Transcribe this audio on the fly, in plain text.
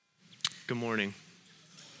Good morning.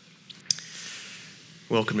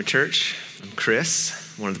 Welcome to church. I'm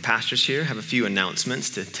Chris, one of the pastors here. I have a few announcements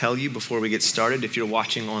to tell you before we get started. If you're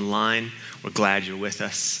watching online, we're glad you're with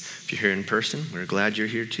us. If you're here in person, we're glad you're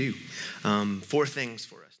here too. 4 things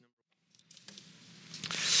for us.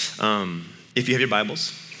 If you have your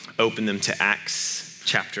Bibles, open them to Acts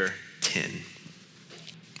chapter 10.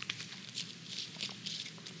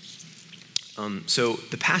 So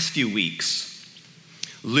the past few weeks,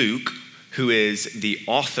 Luke, who is the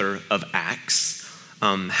author of Acts,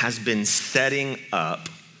 has been setting up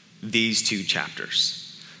these 2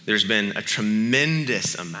 chapters. There's been a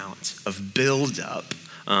tremendous amount of buildup.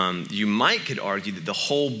 You could argue that the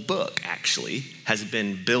whole book actually has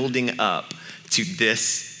been building up to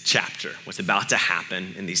this chapter, what's about to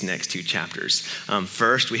happen in these next 2 chapters.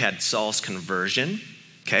 First, we had Saul's conversion,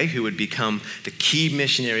 who would become the key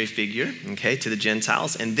missionary figure, to the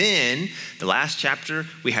Gentiles. And then the last chapter,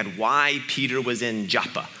 we had why Peter was in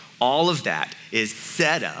Joppa. All of that is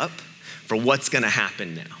set up for what's going to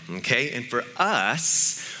happen now, And for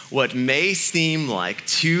us, what may seem like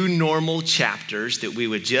 2 normal chapters that we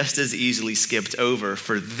would just as easily skipped over,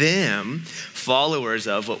 for them, followers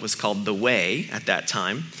of what was called the Way at that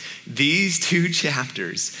time, these 2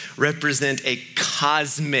 chapters represent a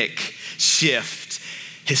cosmic shift.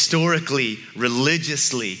 Historically,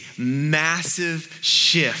 religiously, massive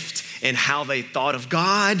shift in how they thought of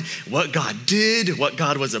God, what God did, what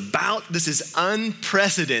God was about. This is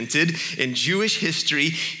unprecedented in Jewish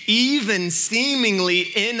history, even seemingly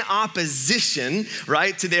in opposition,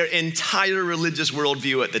 to their entire religious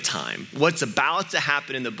worldview at the time. What's about to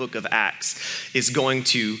happen in the book of Acts is going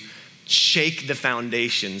to shake the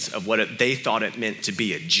foundations of what they thought it meant to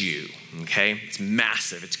be a Jew, It's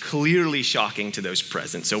massive. It's clearly shocking to those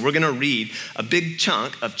present. So we're going to read a big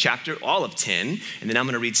chunk of all of 10, and then I'm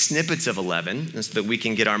going to read snippets of 11 so that we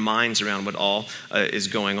can get our minds around what all is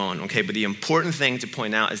going on, But the important thing to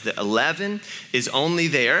point out is that 11 is only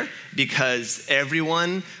there because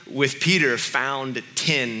everyone with Peter found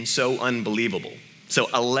 10 so unbelievable. So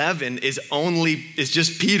 11 is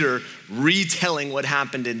just Peter retelling what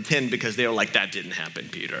happened in 10 because they were like, that didn't happen,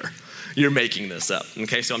 Peter. You're making this up,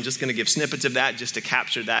 So I'm just going to give snippets of that just to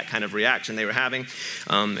capture that kind of reaction they were having,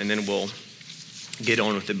 and then we'll get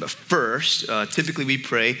on with it. But first, typically we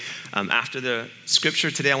pray after the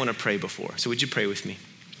scripture. Today I want to pray before. So would you pray with me?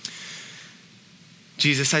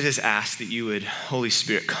 Jesus, I just ask that you would, Holy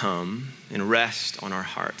Spirit, come and rest on our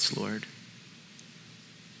hearts, Lord.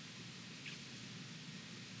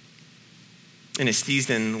 In a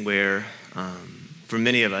season where, for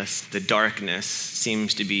many of us, the darkness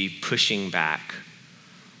seems to be pushing back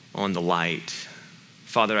on the light.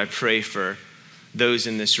 Father, I pray for those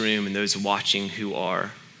in this room and those watching who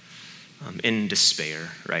are in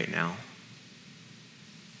despair right now.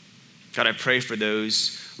 God, I pray for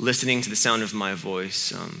those listening to the sound of my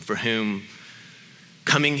voice, for whom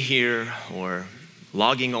coming here or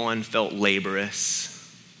logging on felt laborious.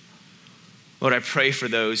 Lord, I pray for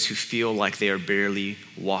those who feel like they are barely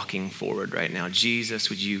walking forward right now. Jesus,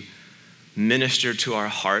 would you minister to our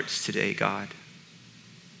hearts today, God?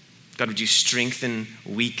 God, would you strengthen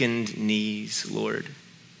weakened knees, Lord,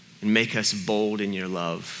 and make us bold in your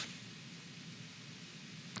love?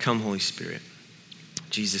 Come, Holy Spirit.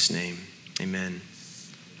 In Jesus' name, amen.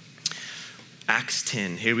 Acts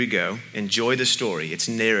 10, here we go. Enjoy the story. It's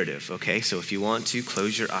narrative, So if you want to,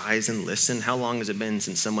 close your eyes and listen. How long has it been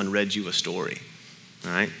since someone read you a story?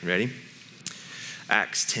 All right, ready?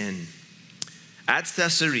 Acts 10. At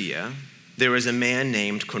Caesarea, there was a man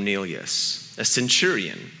named Cornelius, a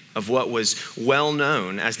centurion of what was well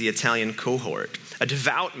known as the Italian cohort, a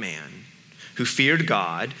devout man who feared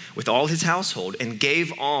God with all his household and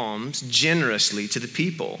gave alms generously to the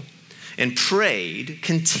people, and prayed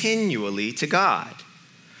continually to God.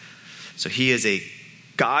 So he is a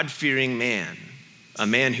God-fearing man, a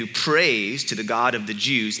man who prays to the God of the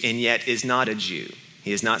Jews and yet is not a Jew.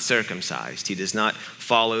 He is not circumcised. He does not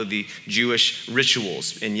follow the Jewish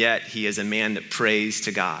rituals, and yet he is a man that prays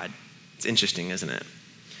to God. It's interesting, isn't it?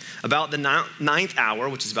 About the 9th hour,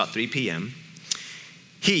 which is about 3 p.m.,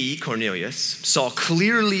 he, Cornelius, saw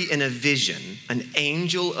clearly in a vision an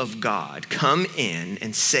angel of God come in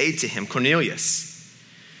and say to him, Cornelius.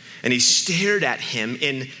 And he stared at him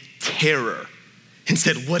in terror and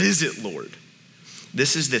said, what is it, Lord?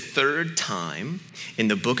 This is the third time in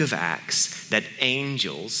the book of Acts that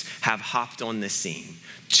angels have hopped on the scene.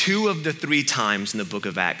 2 of the 3 times in the book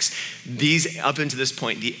of Acts, up until this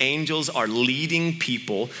point, the angels are leading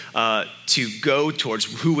people to go towards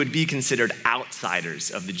who would be considered outsiders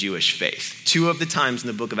of the Jewish faith. 2 of the times in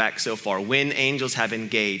the book of Acts so far, when angels have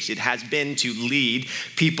engaged, it has been to lead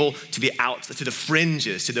people to the to the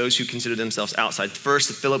fringes, to those who consider themselves outside.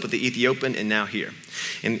 First, Philip with the Ethiopian, and now here.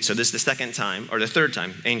 And so this is the second time, or the third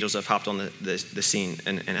time, angels have hopped on the scene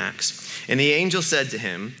in Acts. And the angel said to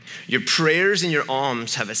him, "Your prayers and your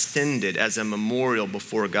alms have ascended as a memorial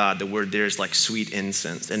before God." The word there is like sweet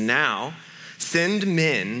incense. "And now send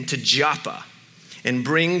men to Joppa and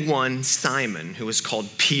bring one Simon, who is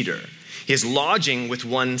called Peter. He is lodging with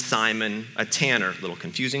one Simon, a tanner." A little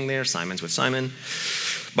confusing there, Simon's with Simon.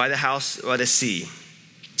 "By the house by the sea."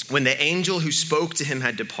 When the angel who spoke to him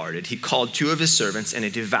had departed, he called 2 of his servants and a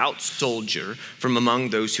devout soldier from among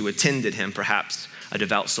those who attended him, perhaps a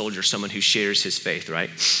devout soldier, someone who shares his faith, right?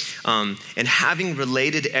 And having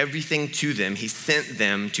related everything to them, he sent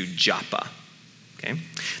them to Joppa. Okay.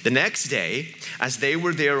 The next day, as they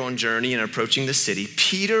were there on journey and approaching the city,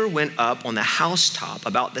 Peter went up on the housetop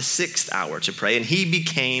about the 6th hour to pray, and he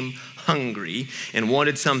became hungry and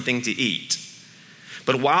wanted something to eat.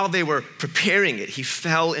 But while they were preparing it, he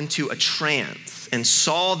fell into a trance and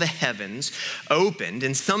saw the heavens opened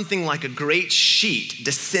and something like a great sheet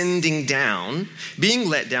descending down, being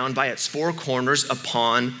let down by its 4 corners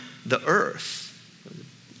upon the earth.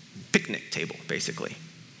 Picnic table, basically.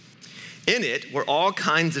 In it were all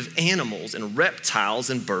kinds of animals and reptiles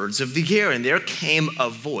and birds of the air. And there came a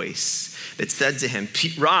voice that said to him,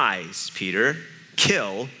 "Rise, Peter,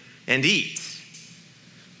 kill and eat."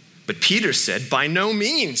 But Peter said, "By no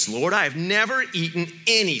means, Lord, I have never eaten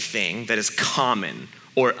anything that is common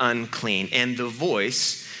or unclean." And the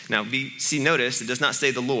voice, now notice, it does not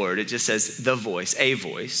say the Lord, it just says the voice, a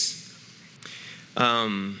voice,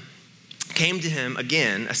 came to him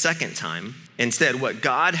again a second time and said, "What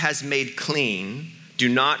God has made clean, do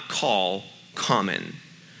not call common."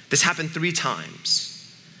 This happened 3 times.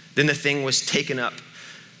 Then the thing was taken up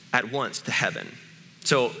at once to heaven.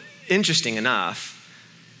 So interesting enough,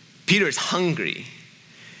 Peter is hungry,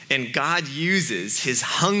 and God uses his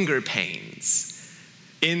hunger pains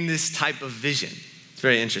in this type of vision. It's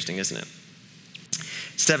very interesting, isn't it?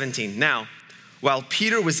 17, now, while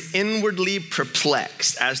Peter was inwardly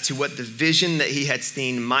perplexed as to what the vision that he had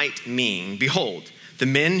seen might mean, behold, the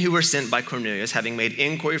men who were sent by Cornelius, having made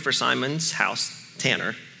inquiry for Simon's house,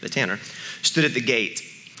 the tanner, stood at the gate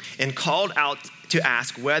and called out to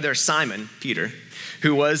ask whether Simon, Peter,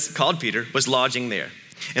 who was called Peter, was lodging there.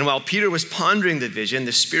 And while Peter was pondering the vision,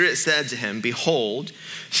 the Spirit said to him, "Behold,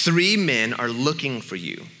 3 men are looking for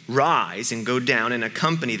you. Rise and go down and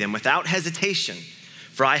accompany them without hesitation,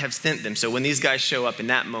 for I have sent them." So when these guys show up in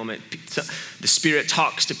that moment, the Spirit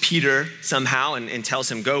talks to Peter somehow and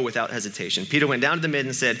tells him, "Go without hesitation." Peter went down to the men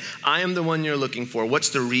and said, "I am the one you're looking for. What's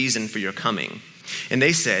the reason for your coming?" And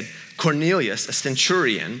they said, "Cornelius, a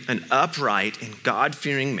centurion, an upright and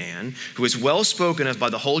God-fearing man, who is well spoken of by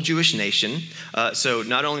the whole Jewish nation." So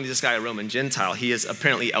not only is this guy a Roman Gentile, he is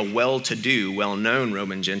apparently a well-to-do, well-known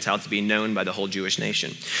Roman Gentile to be known by the whole Jewish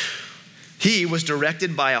nation. "He was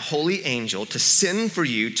directed by a holy angel to send for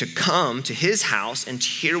you to come to his house and to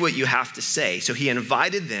hear what you have to say." So he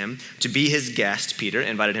invited them to be his guest. Peter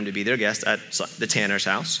invited him to be their guest at the tanner's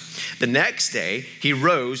house. The next day, he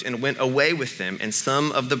rose and went away with them, and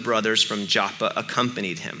some of the brothers from Joppa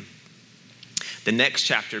accompanied him. The next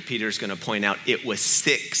chapter, Peter's going to point out it was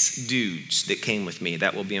 6 dudes that came with me.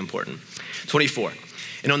 That will be important. 24.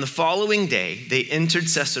 And on the following day, they entered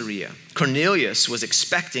Caesarea. Cornelius was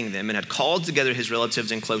expecting them and had called together his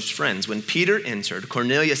relatives and close friends. When Peter entered,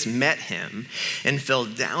 Cornelius met him and fell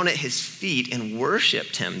down at his feet and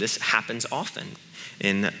worshiped him. This happens often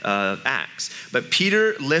in Acts. But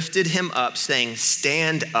Peter lifted him up, saying,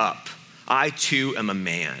 "Stand up, I too am a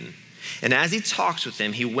man." And as he talked with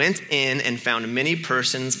him, he went in and found many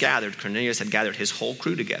persons gathered. Cornelius had gathered his whole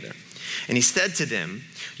crew together. And he said to them,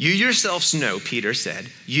 "You yourselves know," Peter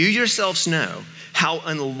said, "you yourselves know how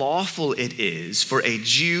unlawful it is for a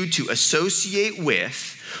Jew to associate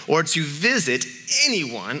with or to visit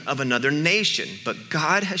anyone of another nation. But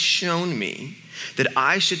God has shown me that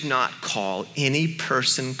I should not call any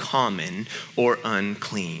person common or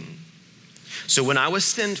unclean. So when I was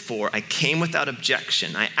sent for, I came without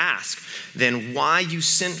objection. I asked then why you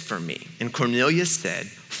sent for me. And Cornelius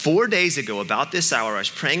said, 4 days ago, about this hour, I was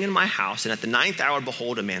praying in my house, and at the 9th hour,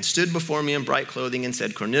 behold, a man stood before me in bright clothing and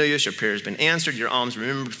said, Cornelius, your prayer has been answered, your alms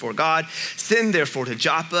remembered before God. Send therefore to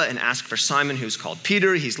Joppa and ask for Simon, who's called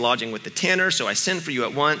Peter. He's lodging with the tanner, so I sent for you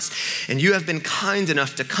at once, and you have been kind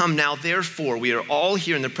enough to come. Now, therefore, we are all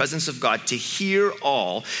here in the presence of God to hear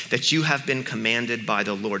all that you have been commanded by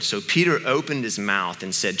the Lord. So Peter opened his mouth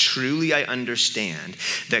and said, truly I understand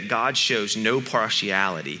that God shows no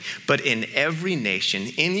partiality, but in every nation,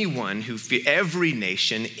 anyone who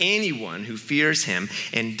fears him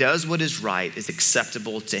and does what is right is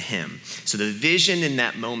acceptable to him. So the vision in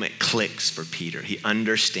that moment clicks for Peter. He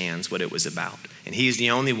understands what it was about. And he is the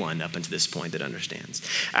only one up until this point that understands.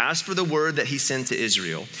 As for the word that he sent to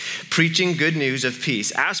Israel, preaching good news of peace.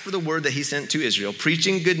 As for the word that he sent to Israel,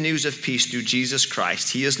 preaching good news of peace through Jesus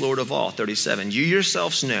Christ. He is Lord of all. 37. You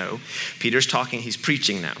yourselves know, Peter's talking, he's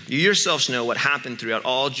preaching now. You yourselves know what happened throughout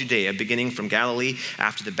all Judea, beginning from Galilee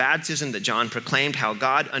after the baptism that John proclaimed, how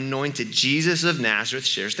God anointed Jesus of Nazareth,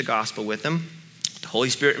 shares the gospel with him. The Holy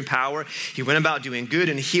Spirit and power. He went about doing good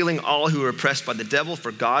and healing all who were oppressed by the devil,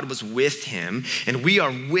 for God was with him. And we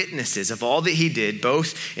are witnesses of all that he did,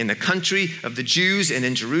 both in the country of the Jews and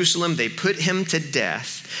in Jerusalem. They put him to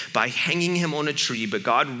death by hanging him on a tree, but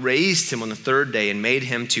God raised him on the third day and made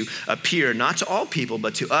him to appear, not to all people,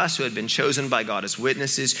 but to us who had been chosen by God as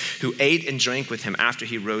witnesses, who ate and drank with him after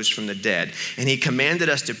he rose from the dead. And he commanded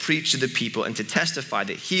us to preach to the people and to testify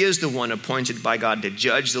that he is the one appointed by God to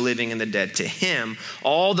judge the living and the dead. To him,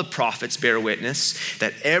 all the prophets bear witness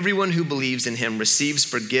that everyone who believes in him receives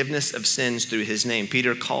forgiveness of sins through his name.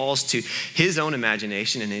 Peter calls to his own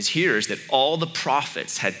imagination and his hearers that all the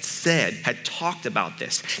prophets had talked about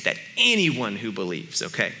this, that anyone who believes,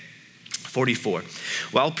 okay. 44.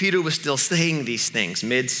 While Peter was still saying these things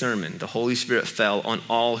mid-sermon, the Holy Spirit fell on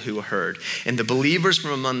all who heard. And the believers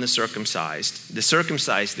from among the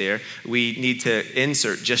circumcised there, we need to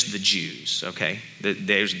insert just the Jews, okay?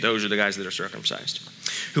 Those are the guys that are circumcised,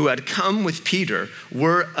 who had come with Peter,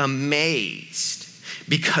 were amazed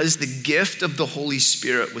because the gift of the Holy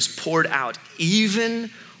Spirit was poured out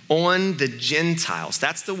even on the Gentiles.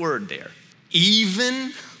 That's the word there.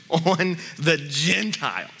 Even on the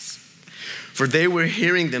Gentiles. For they were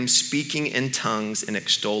hearing them speaking in tongues and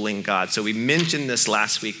extolling God. So we mentioned this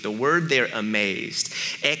last week. The word there, amazed,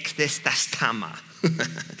 ekthistastama,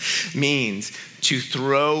 means to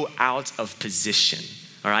throw out of position.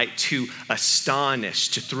 All right, to astonish,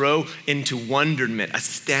 to throw into wonderment,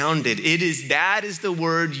 astounded. That is the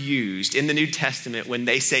word used in the New Testament when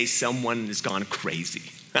they say someone has gone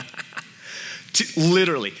crazy.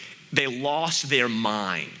 Literally, they lost their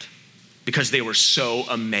mind because they were so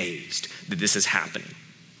amazed that this is happening.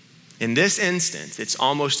 In this instance, it's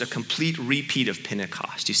almost a complete repeat of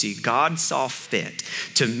Pentecost. You see, God saw fit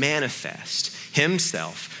to manifest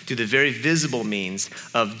himself through the very visible means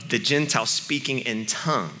of the Gentiles speaking in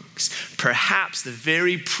tongues. Perhaps the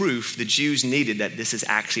very proof the Jews needed that this is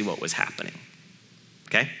actually what was happening.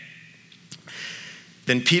 Okay?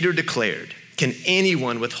 Then Peter declared, can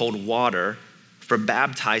anyone withhold water for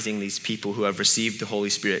baptizing these people who have received the Holy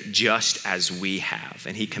Spirit just as we have?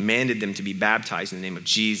 And he commanded them to be baptized in the name of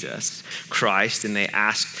Jesus Christ, and they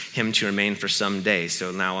asked him to remain for some days.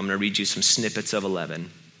 So now I'm going to read you some snippets of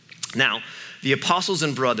 11. Now, the apostles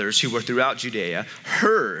and brothers who were throughout Judea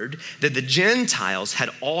heard that the Gentiles had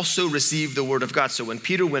also received the word of God. So when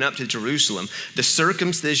Peter went up to Jerusalem, the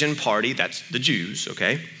circumcision party, that's the Jews,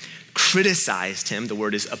 okay, criticized him, the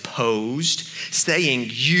word is opposed, saying,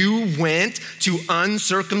 you went to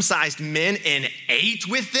uncircumcised men and ate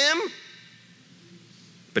with them?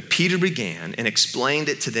 But Peter began and explained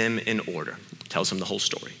it to them in order. Tells them the whole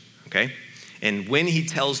story, okay? And when he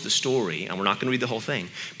tells the story, and we're not going to read the whole thing,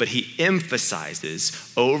 but he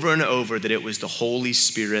emphasizes over and over that it was the Holy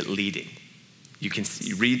Spirit leading. If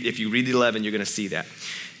you read the 11, you're going to see that.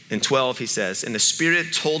 In 12, he says, and the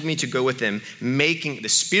Spirit told me to go with them, the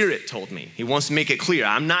Spirit told me. He wants to make it clear,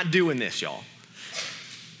 I'm not doing this, y'all.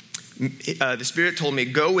 The Spirit told me,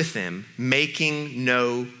 go with them, making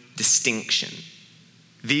no distinction.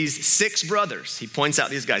 These 6 brothers, he points out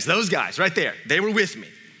these guys, those guys right there, they were with me.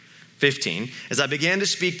 15, as I began to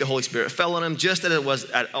speak, the Holy Spirit fell on him just as it was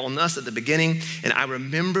on us at the beginning. And I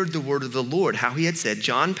remembered the word of the Lord, how he had said,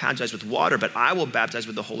 John baptized with water, but I will baptize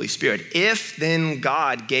with the Holy Spirit. If then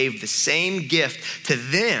God gave the same gift to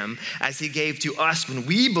them as he gave to us when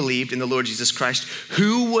we believed in the Lord Jesus Christ,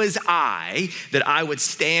 who was I that I would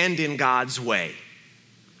stand in God's way?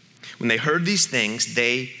 When they heard these things,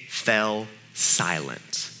 they fell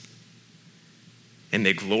silent. And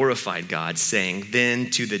they glorified God, saying, then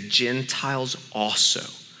to the Gentiles also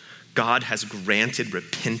God has granted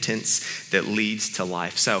repentance that leads to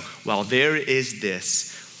life. So while there is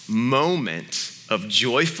this moment of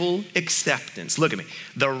joyful acceptance, look at me,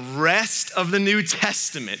 the rest of the New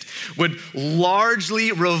Testament would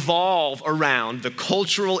largely revolve around the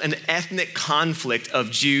cultural and ethnic conflict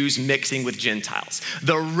of Jews mixing with Gentiles.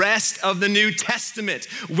 The rest of the New Testament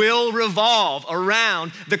will revolve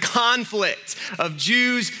around the conflict of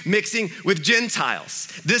Jews mixing with Gentiles.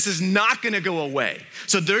 This is not going to go away.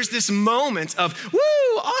 So there's this moment of, woo,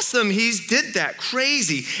 awesome, he did that,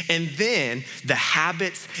 crazy. And then the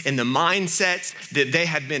habits and the mindsets that they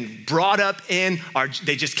had been brought up in,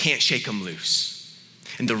 they just can't shake them loose.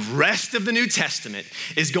 And the rest of the New Testament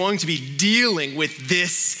is going to be dealing with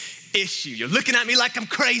this issue. You're looking at me like I'm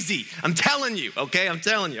crazy. I'm telling you, okay? I'm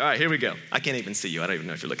telling you. All right, here we go. I can't even see you. I don't even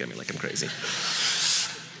know if you're looking at me like I'm crazy.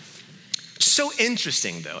 So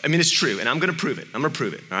interesting, though. I mean, it's true, and I'm going to prove it. I'm going to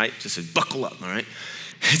prove it, all right? Just buckle up, all right?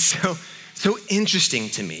 It's so interesting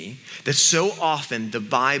to me that so often the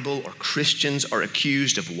Bible or Christians are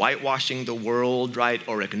accused of whitewashing the world, right?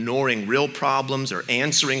 Or ignoring real problems or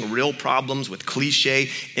answering real problems with cliche,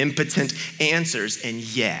 impotent answers. And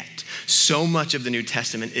yet, so much of the New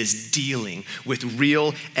Testament is dealing with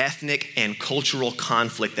real ethnic and cultural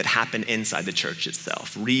conflict that happen inside the church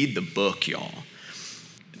itself. Read the book, y'all.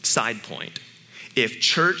 Side point. If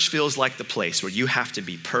church feels like the place where you have to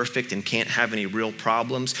be perfect and can't have any real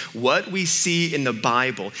problems, what we see in the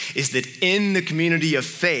Bible is that in the community of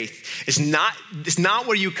faith, it's not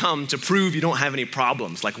where you come to prove you don't have any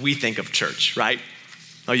problems like we think of church, right?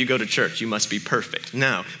 Oh, you go to church, you must be perfect.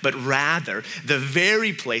 No, but rather the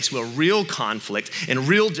very place where real conflict and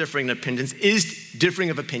real differing of opinions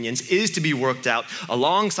is to be worked out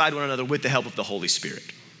alongside one another with the help of the Holy Spirit.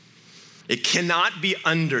 It cannot be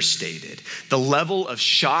understated the level of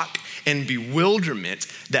shock and bewilderment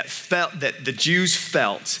that the Jews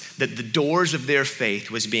felt that the doors of their faith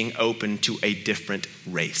was being opened to a different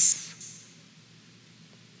race,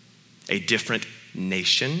 a different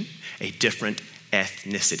nation, a different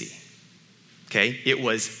ethnicity. Okay? It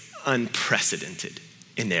was unprecedented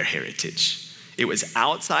in their heritage. It was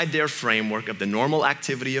outside their framework of the normal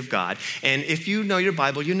activity of God. And if you know your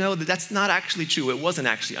Bible, you know that that's not actually true. It wasn't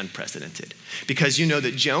actually unprecedented. Because you know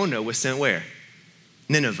that Jonah was sent where?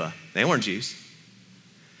 Nineveh. They weren't Jews.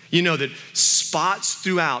 You know that spots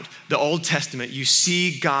throughout the Old Testament, you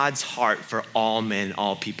see God's heart for all men,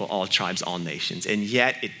 all people, all tribes, all nations. And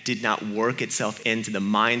yet it did not work itself into the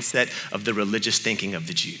mindset of the religious thinking of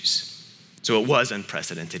the Jews. So it was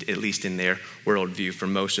unprecedented, at least in their worldview for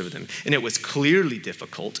most of them. And it was clearly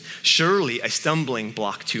difficult, surely a stumbling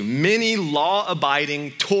block to many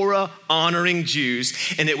law-abiding, Torah-honoring Jews.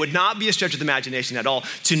 And it would not be a stretch of the imagination at all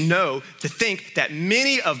to think that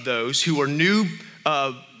many of those who were new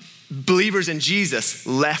believers in Jesus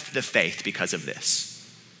left the faith because of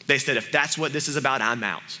this. They said, if that's what this is about, I'm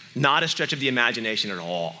out. Not a stretch of the imagination at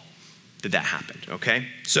all that happened, okay?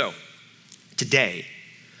 So today,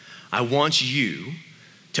 I want you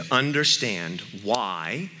to understand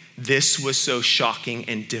why this was so shocking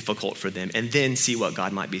and difficult for them, and then see what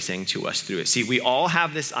God might be saying to us through it. See, we all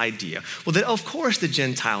have this idea, well, that of course the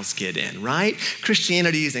Gentiles get in, right?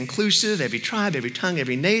 Christianity is inclusive, every tribe, every tongue,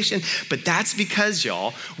 every nation, but that's because,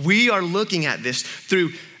 y'all, we are looking at this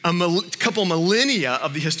through a couple millennia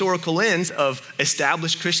of the historical lens of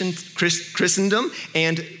established Christendom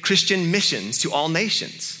and Christian missions to all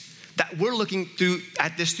nations. That we're looking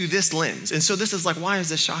at this through this lens. And so this is like, why is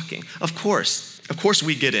this shocking? Of course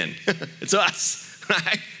we get in. It's us,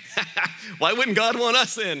 right? Why wouldn't God want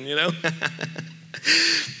us in, you know?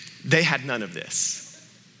 They had none of this.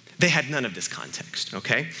 They had none of this context,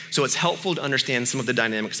 okay? So it's helpful to understand some of the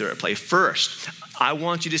dynamics that are at play. First, I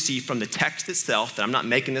want you to see from the text itself that I'm not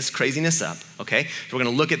making this craziness up, okay? So we're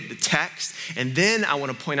gonna look at the text, and then I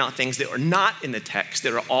wanna point out things that are not in the text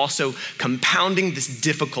that are also compounding this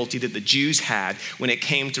difficulty that the Jews had when it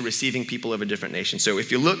came to receiving people of a different nation. So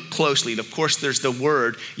if you look closely, of course, there's the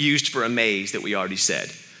word used for amaze that we already said.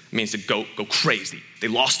 It means to go crazy. They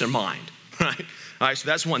lost their mind, right? All right, so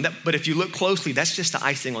that's one. But if you look closely, that's just the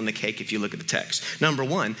icing on the cake if you look at the text. Number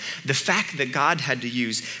one, the fact that God had to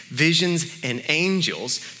use visions and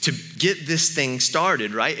angels to get this thing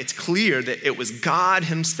started, right? It's clear that it was God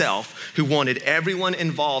himself who wanted everyone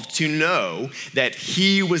involved to know that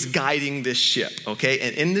he was guiding this ship, okay?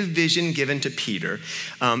 And in the vision given to Peter,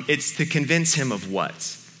 it's to convince him of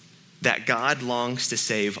what? That God longs to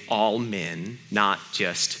save all men, not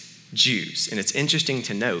just Jews. And it's interesting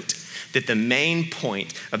to note that the main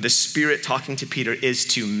point of the Spirit talking to Peter is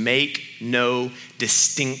to make no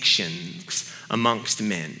distinctions amongst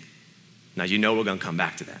men. Now, you know we're going to come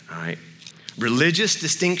back to that, all right? Religious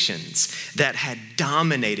distinctions that had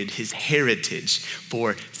dominated his heritage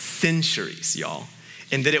for centuries, y'all.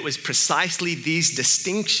 And that it was precisely these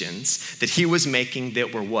distinctions that he was making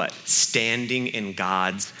that were what? Standing in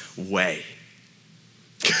God's way.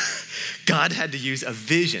 God had to use a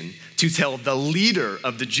vision to tell the leader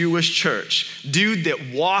of the Jewish church, dude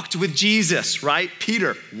that walked with Jesus, right?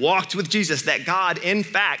 Peter walked with Jesus, that God, in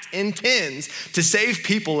fact, intends to save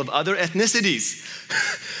people of other ethnicities,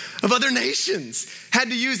 of other nations. Had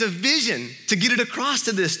to use a vision to get it across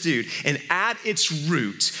to this dude. And at its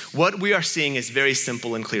root, what we are seeing is very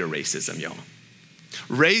simple and clear racism, y'all.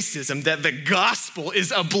 Racism that the gospel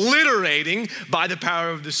is obliterating by the power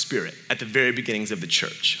of the Spirit at the very beginnings of the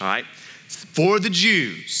church, all right? For the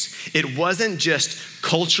Jews, it wasn't just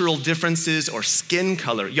cultural differences or skin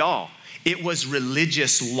color. Y'all, it was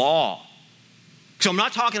religious law. So I'm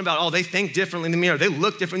not talking about, oh, they think differently than me or they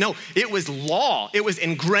look different. No, it was law. It was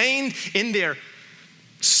ingrained in their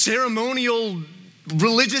ceremonial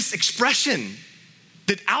religious expression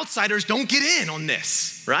that outsiders don't get in on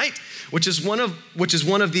this, right? Which is one of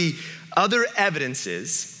the other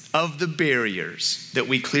evidences of the barriers that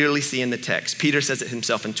we clearly see in the text. Peter says it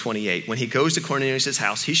himself in 28. When he goes to Cornelius'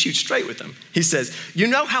 house, he shoots straight with him. He says, you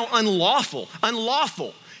know how unlawful.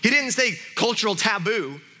 He didn't say cultural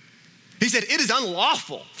taboo. He said, it is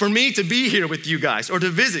unlawful for me to be here with you guys or to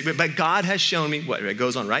visit, but God has shown me what it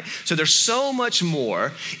goes on, right? So there's so much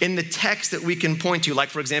more in the text that we can point to, like,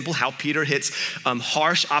 for example, how Peter hits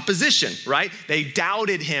harsh opposition, right? They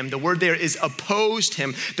doubted him. The word there is opposed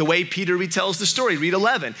him. The way Peter retells the story, read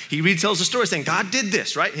 11. He retells the story saying, God did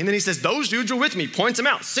this, right? And then he says, those dudes were with me, points them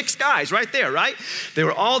out. 6 guys right there, right? They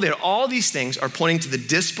were all there. All these things are pointing to the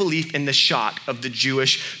disbelief and the shock of the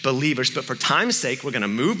Jewish believers. But for time's sake, we're going to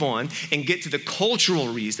move on and get to the cultural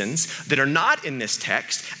reasons that are not in this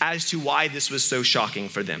text as to why this was so shocking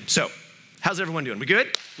for them. So, how's everyone doing? We good?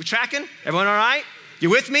 We tracking? Everyone all right? You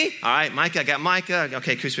with me? All right, Micah, I got Micah.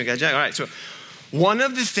 Okay, Kusma got Jack. All right, so one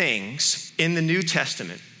of the things in the New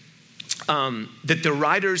Testament that the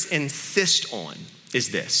writers insist on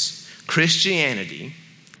is this: Christianity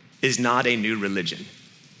is not a new religion.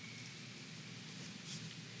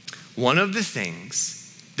 One of the things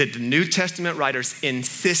that the New Testament writers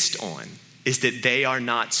insist on is that they are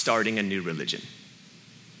not starting a new religion.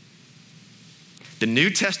 The New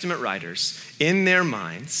Testament writers, in their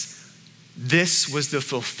minds, this was the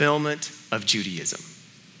fulfillment of Judaism.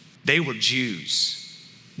 They were Jews.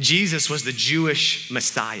 Jesus was the Jewish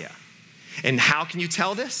Messiah. And how can you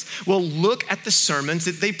tell this? Well, look at the sermons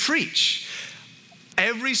that they preach.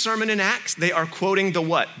 Every sermon in Acts, they are quoting the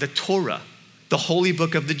what? The Torah, the holy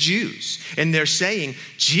book of the Jews. And they're saying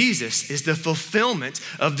Jesus is the fulfillment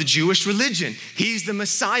of the Jewish religion. He's the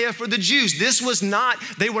Messiah for the Jews.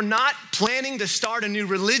 They were not planning to start a new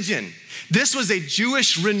religion. This was a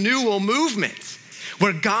Jewish renewal movement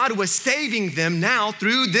where God was saving them now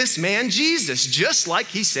through this man Jesus, just like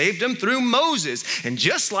he saved them through Moses, and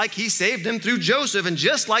just like he saved them through Joseph, and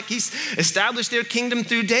just like he established their kingdom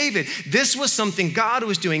through David. This was something God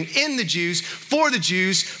was doing in the Jews, for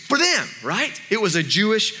them, right? It was a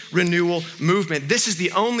Jewish renewal movement. This is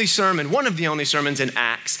the only sermon, one of the only sermons in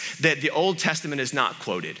Acts that the Old Testament is not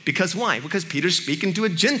quoted. Because why? Because Peter's speaking to a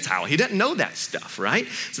Gentile. He didn't know that stuff, right?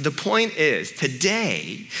 So the point is,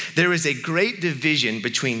 today, there is a great division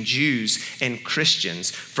between Jews and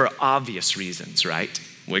Christians for obvious reasons, right?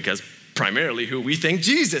 Because primarily who we think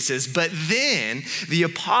Jesus is. But then the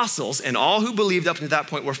apostles and all who believed up to that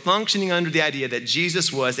point were functioning under the idea that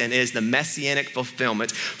Jesus was and is the messianic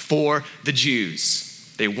fulfillment for the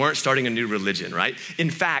Jews. They weren't starting a new religion, right?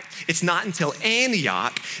 In fact, it's not until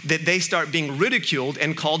Antioch that they start being ridiculed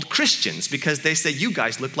and called Christians, because they say, you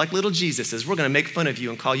guys look like little Jesuses. We're going to make fun of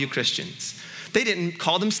you and call you Christians. They didn't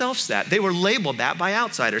call themselves that. They were labeled that by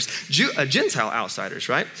outsiders, Gentile outsiders,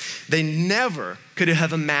 right? They never could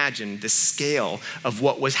have imagined the scale of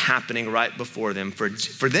what was happening right before them.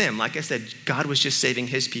 For them, like I said, God was just saving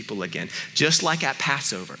his people again, just like at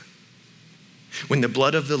Passover, when the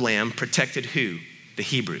blood of the lamb protected who? The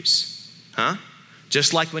Hebrews, huh?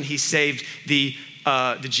 Just like when he saved the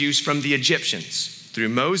Jews from the Egyptians through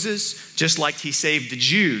Moses, just like he saved the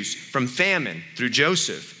Jews from famine through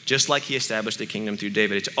Joseph, just like he established the kingdom through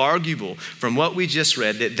David. It's arguable from what we just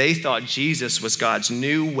read that they thought Jesus was God's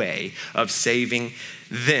new way of saving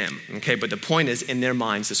them, okay? But the point is, in their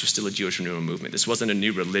minds, this was still a Jewish renewal movement. This wasn't a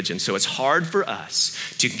new religion. So it's hard for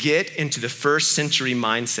us to get into the first century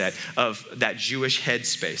mindset of that Jewish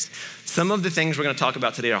headspace. Some of the things we're going to talk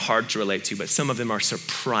about today are hard to relate to, but some of them are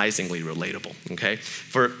surprisingly relatable, okay?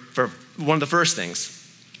 For one of the first things,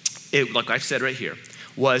 like I've said right here,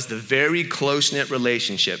 was the very close-knit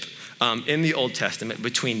relationship in the Old Testament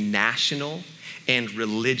between national and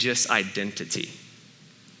religious identity.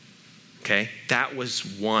 Okay, that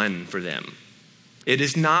was one for them. It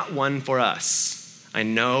is not one for us. I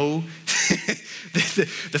know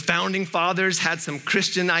the founding fathers had some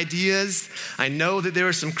Christian ideas. I know that there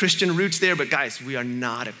are some Christian roots there, but guys, we are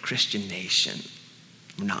not a Christian nation.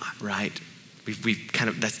 We're not, right? We've kind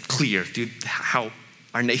of, that's clear through how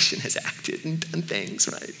our nation has acted and done things,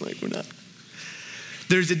 right? Like we're not.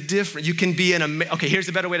 There's a difference. You can be okay, here's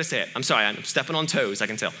a better way to say it. I'm sorry, I'm stepping on toes, I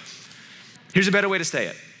can tell. Here's a better way to say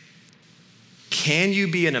it. Can you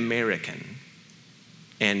be an American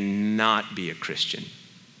and not be a Christian?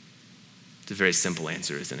 It's a very simple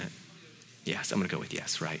answer, isn't it? Yes, I'm gonna go with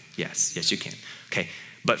yes, right? Yes, you can. Okay,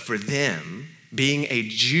 but for them, being a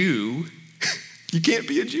Jew, you can't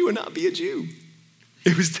be a Jew and not be a Jew.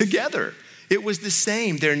 It was together. It was the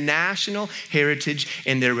same. Their national heritage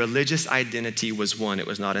and their religious identity was one. It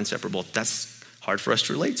was not inseparable. That's hard for us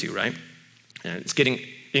to relate to, right? And it's getting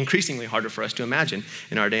increasingly harder for us to imagine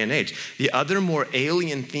in our day and age. The other more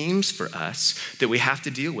alien themes for us that we have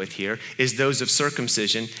to deal with here is those of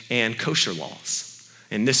circumcision and kosher laws.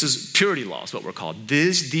 And this is purity laws, what we're called.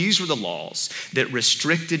 These were the laws that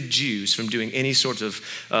restricted Jews from doing any sort of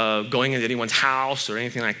going into anyone's house or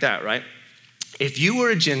anything like that, right? If you were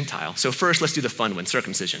a Gentile, so first let's do the fun one,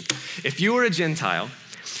 circumcision. If you were a Gentile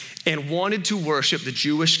and wanted to worship the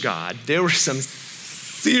Jewish God, there were some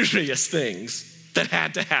serious things that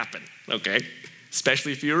had to happen, okay?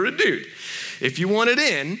 Especially if you were a dude. If you wanted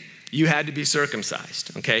in, you had to be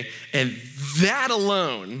circumcised, okay? And that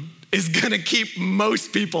alone is gonna keep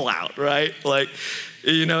most people out, right? Like,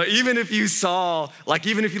 you know, even if you saw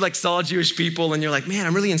Jewish people and you're like, man,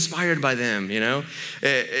 I'm really inspired by them, you know?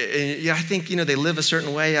 Yeah, I think, they live a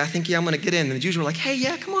certain way. I think, I'm gonna get in. And the Jews were like, hey,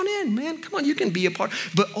 yeah, come on in, man. Come on, you can be a part.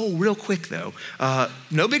 But, real quick though,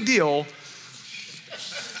 no big deal.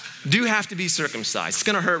 Do have to be circumcised. It's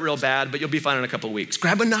gonna hurt real bad, but you'll be fine in a couple of weeks.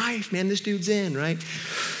 Grab a knife, man, this dude's in, right?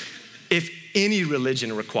 If any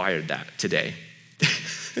religion required that today,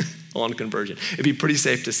 on conversion, it'd be pretty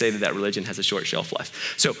safe to say that religion has a short shelf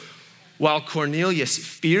life. So while Cornelius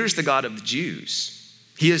fears the God of the Jews,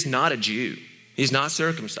 he is not a Jew. He's not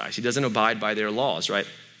circumcised. He doesn't abide by their laws, right?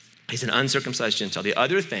 He's an uncircumcised Gentile. The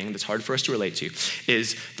other thing that's hard for us to relate to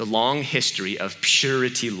is the long history of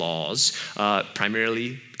purity laws,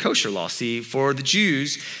 primarily kosher law. See, for the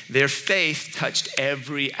Jews, their faith touched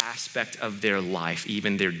every aspect of their life,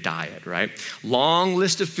 even their diet, right? Long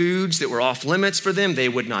list of foods that were off limits for them. They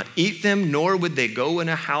would not eat them, nor would they go in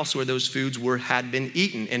a house where those foods had been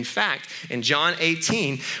eaten. In fact, in John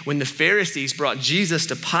 18, when the Pharisees brought Jesus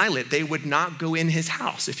to Pilate, they would not go in his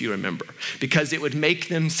house, if you remember, because it would make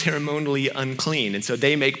them ceremonially unclean. And so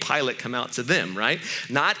they make Pilate come out to them, right?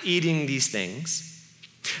 Not eating these things,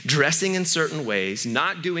 dressing in certain ways,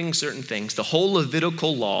 not doing certain things. The whole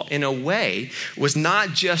Levitical law, in a way, was not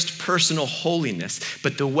just personal holiness,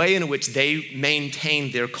 but the way in which they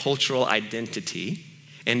maintained their cultural identity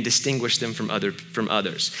and distinguished them from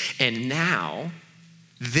others. And now,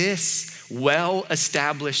 this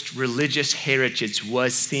well-established religious heritage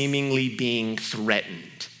was seemingly being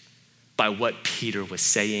threatened by what Peter was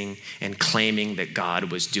saying and claiming that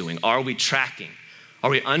God was doing. Are we tracking?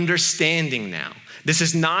 Are we understanding now? This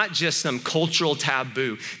is not just some cultural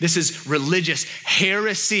taboo. This is religious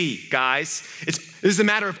heresy, guys. This is a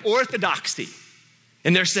matter of orthodoxy.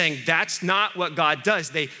 And they're saying that's not what God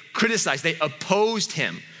does. They criticized, they opposed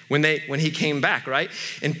him when he came back, right?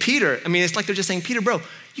 And Peter, it's like they're just saying, Peter, bro,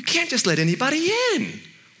 you can't just let anybody in.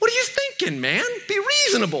 What are you thinking, man? Be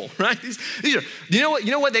reasonable, right? These are,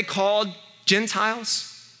 you know what they called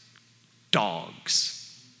Gentiles? Dogs.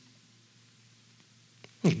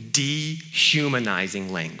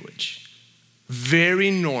 Dehumanizing language.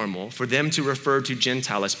 Very normal for them to refer to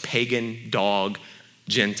Gentile as pagan dog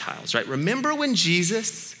Gentiles, right? Remember when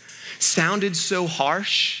Jesus sounded so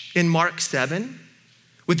harsh in Mark 7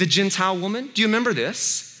 with the Gentile woman? Do you remember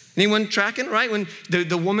this? Anyone tracking, right? When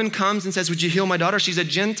the woman comes and says, would you heal my daughter? She's a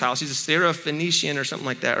Gentile. She's a Syrophoenician or something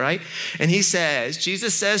like that, right? And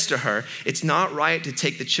Jesus says to her, it's not right to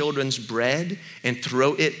take the children's bread and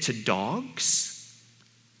throw it to dogs.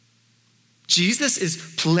 Jesus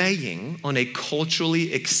is playing on a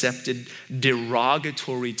culturally accepted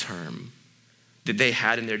derogatory term that they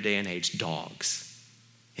had in their day and age, dogs.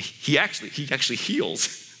 He actually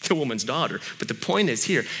heals the woman's daughter. But the point is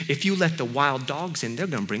here, if you let the wild dogs in, they're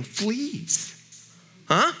gonna bring fleas.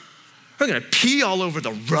 Huh? They're gonna pee all over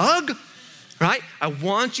the rug, right? I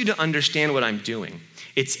want you to understand what I'm doing.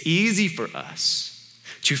 It's easy for us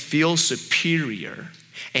to feel superior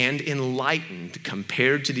and enlightened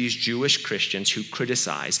compared to these Jewish Christians who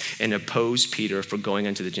criticize and oppose Peter for going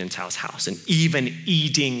into the Gentiles' house and even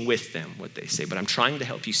eating with them, what they say. But I'm trying to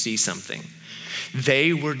help you see something.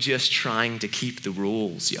 They were just trying to keep the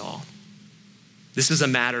rules, y'all. This was a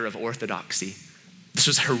matter of orthodoxy. This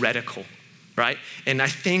was heretical, right? And I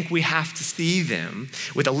think we have to see them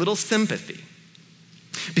with a little sympathy,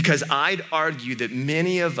 because I'd argue that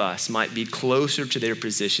many of us might be closer to their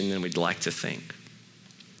position than we'd like to think.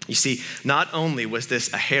 You see, not only was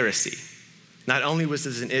this a heresy, not only was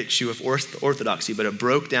this an issue of orthodoxy, but it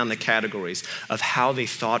broke down the categories of how they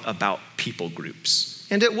thought about people groups.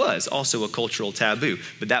 And it was also a cultural taboo,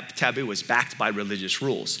 but that taboo was backed by religious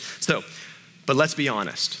rules. But let's be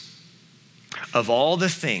honest. Of all the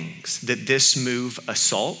things that this move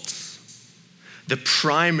assaults, the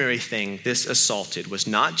primary thing this assaulted was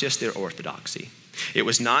not just their orthodoxy. It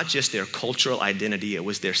was not just their cultural identity. It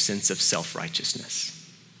was their sense of self-righteousness.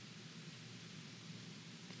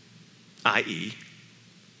 I.e.,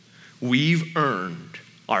 we've earned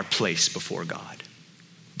our place before God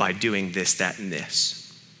by doing this, that, and this.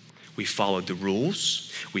 We followed the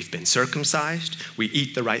rules. We've been circumcised. We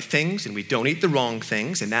eat the right things and we don't eat the wrong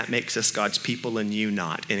things, and that makes us God's people and you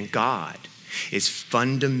not. And God is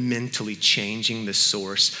fundamentally changing the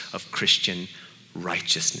source of Christian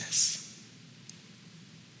righteousness.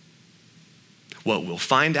 What we'll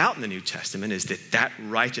find out in the New Testament is that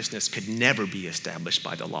righteousness could never be established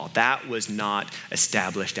by the law. That was not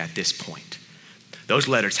established at this point. Those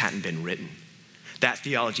letters hadn't been written. That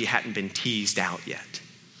theology hadn't been teased out yet.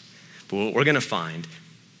 But what we're going to find,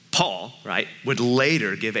 Paul, right, would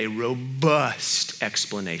later give a robust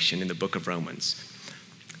explanation in the book of Romans.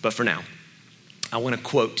 But for now, I want to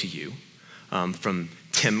quote to you from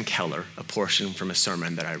Tim Keller, a portion from a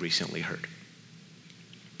sermon that I recently heard.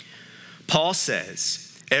 Paul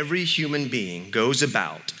says, every human being goes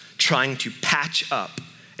about trying to patch up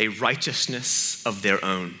a righteousness of their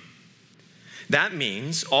own. That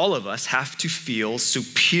means all of us have to feel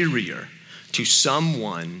superior to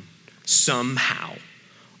someone somehow,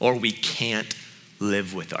 or we can't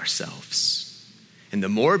live with ourselves. And the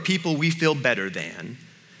more people we feel better than,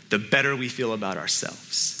 the better we feel about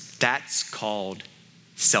ourselves. That's called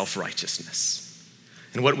self-righteousness.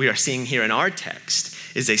 And what we are seeing here in our text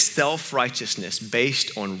is a self-righteousness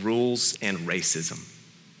based on rules and racism.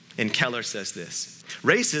 And Keller says this: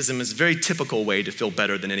 racism is a very typical way to feel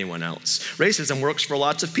better than anyone else. Racism works for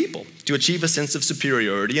lots of people to achieve a sense of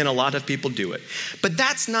superiority, and a lot of people do it. But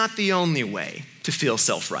that's not the only way to feel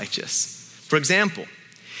self-righteous. For example,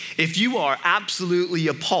 if you are absolutely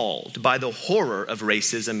appalled by the horror of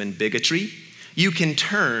racism and bigotry, you can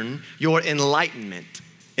turn your enlightenment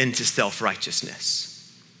into self-righteousness.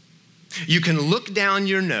 You can look down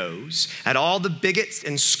your nose at all the bigots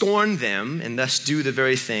and scorn them, and thus do the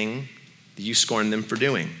very thing that you scorn them for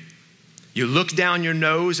doing. You look down your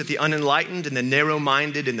nose at the unenlightened and the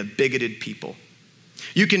narrow-minded and the bigoted people.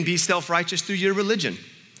 You can be self-righteous through your religion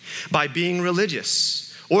by being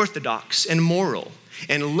religious, orthodox, and moral,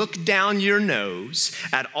 and look down your nose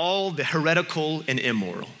at all the heretical and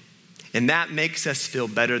immoral. And that makes us feel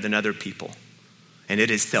better than other people. And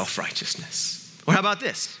it is self-righteousness. Or how about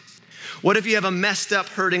this? What if you have a messed up,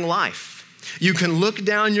 hurting life? You can look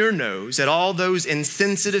down your nose at all those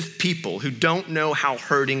insensitive people who don't know how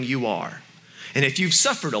hurting you are. And if you've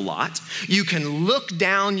suffered a lot, you can look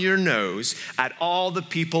down your nose at all the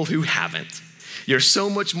people who haven't. You're so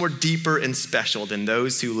much more deeper and special than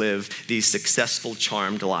those who live these successful,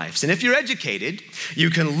 charmed lives. And if you're educated, you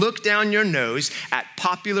can look down your nose at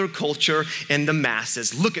popular culture and the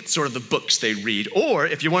masses. Look at sort of the books they read. Or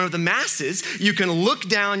if you're one of the masses, you can look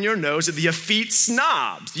down your nose at the effete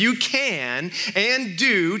snobs. You can and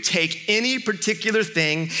do take any particular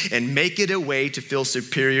thing and make it a way to feel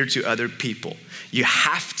superior to other people. You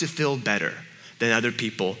have to feel better than other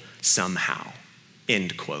people somehow.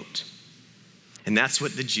 End quote. And that's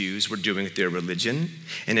what the Jews were doing with their religion,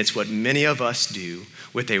 and it's what many of us do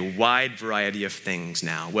with a wide variety of things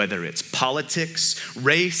now, whether it's politics,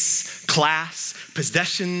 race, class,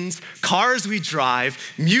 possessions, cars we drive,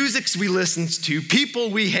 musics we listen to, people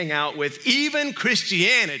we hang out with. Even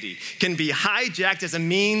Christianity can be hijacked as a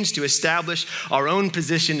means to establish our own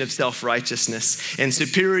position of self-righteousness and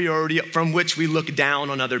superiority from which we look down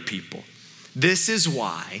on other people. This is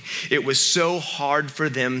why it was so hard for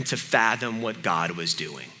them to fathom what God was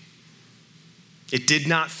doing. It did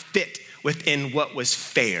not fit within what was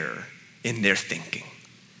fair in their thinking.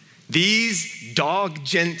 These dog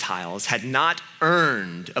Gentiles had not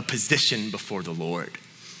earned a position before the Lord.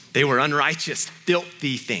 They were unrighteous,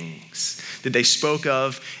 filthy things that they spoke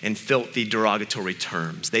of in filthy, derogatory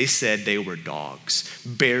terms. They said they were dogs,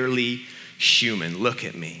 barely human. Look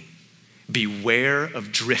at me. Beware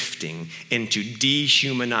of drifting into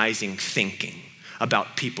dehumanizing thinking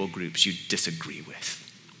about people groups you disagree with.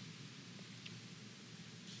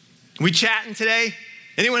 We chatting today?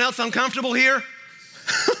 Anyone else uncomfortable here?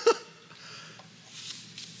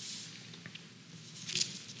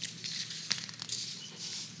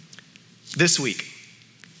 This week,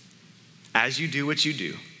 as you do what you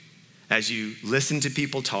do, as you listen to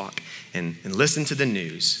people talk and listen to the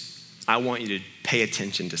news, I want you to pay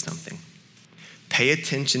attention to something. Pay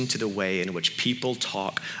attention to the way in which people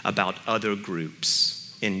talk about other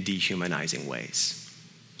groups in dehumanizing ways.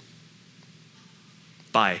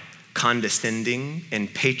 By condescending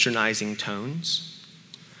and patronizing tones,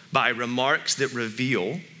 by remarks that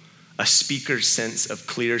reveal a speaker's sense of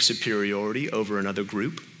clear superiority over another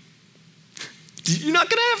group. You're not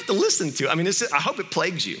gonna have to listen to it. I hope it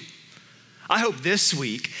plagues you. I hope this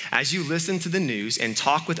week, as you listen to the news and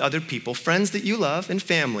talk with other people, friends that you love and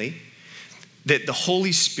family, that the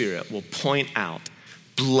Holy Spirit will point out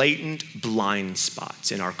blatant blind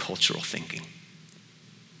spots in our cultural thinking.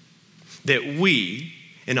 That we,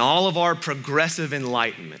 in all of our progressive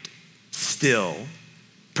enlightenment, still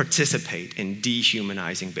participate in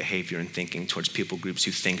dehumanizing behavior and thinking towards people groups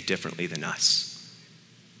who think differently than us.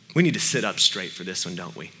 We need to sit up straight for this one,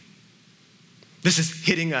 don't we? This is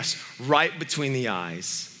hitting us right between the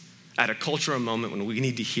eyes at a cultural moment when we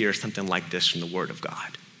need to hear something like this from the Word of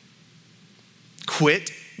God.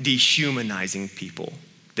 Quit dehumanizing people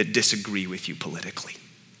that disagree with you politically.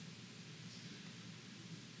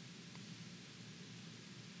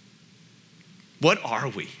 What are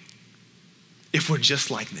we if we're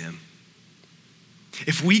just like them?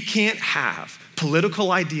 If we can't have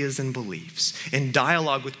political ideas and beliefs and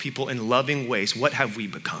dialogue with people in loving ways, what have we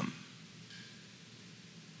become?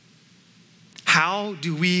 How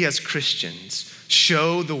do we as Christians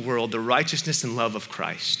show the world the righteousness and love of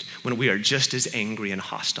Christ when we are just as angry and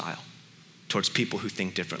hostile towards people who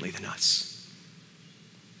think differently than us?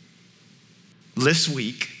 This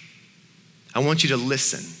week, I want you to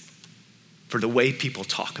listen for the way people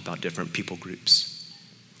talk about different people groups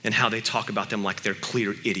and how they talk about them like they're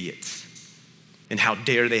clear idiots. And how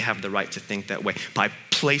dare they have the right to think that way by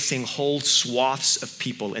placing whole swaths of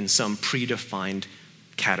people in some predefined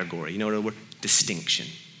category. You know what the word? Distinction.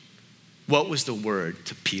 What was the word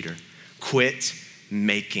to Peter? Quit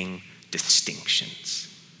making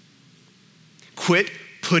distinctions. Quit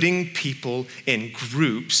putting people in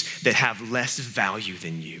groups that have less value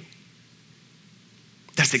than you.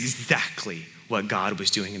 That's exactly what God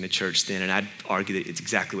was doing in the church then, and I'd argue that it's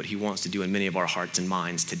exactly what he wants to do in many of our hearts and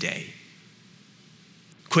minds today.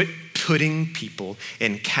 Quit putting people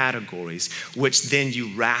in categories which then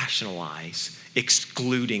you rationalize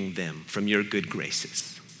excluding them from your good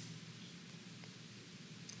graces.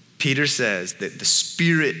 Peter says that the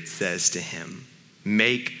Spirit says to him,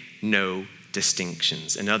 make no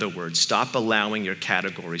distinctions. In other words, stop allowing your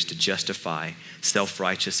categories to justify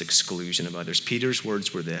self-righteous exclusion of others. Peter's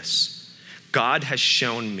words were this: God has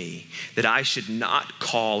shown me that I should not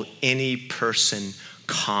call any person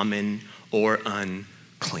common or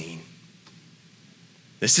unclean.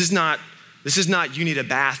 This is not you need a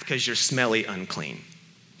bath because you're smelly unclean,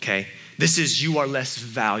 okay? This is you are less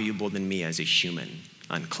valuable than me as a human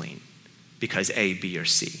unclean because A, B, or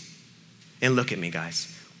C. And look at me,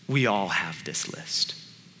 guys. We all have this list.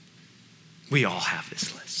 We all have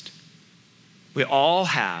this list. We all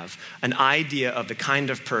have an idea of the kind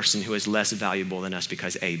of person who is less valuable than us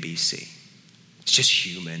because A, B, C. It's just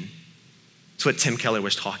human. It's what Tim Keller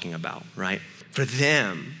was talking about, right? For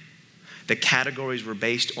them, the categories were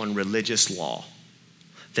based on religious law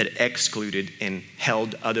that excluded and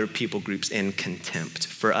held other people groups in contempt.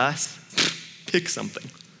 For us, pick something,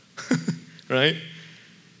 right?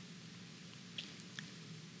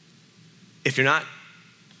 If you're not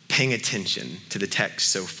paying attention to the text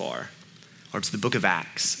so far, or to the book of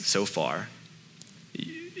Acts so far,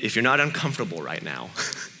 if you're not uncomfortable right now,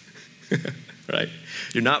 right?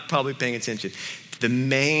 You're not probably paying attention. The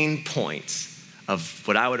main point of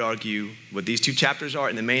what I would argue what these two chapters are,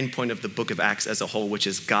 and the main point of the book of Acts as a whole, which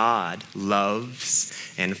is God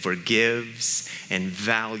loves and forgives and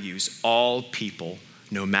values all people,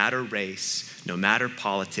 no matter race, no matter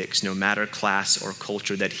politics, no matter class or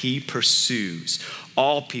culture, that he pursues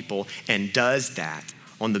all people and does that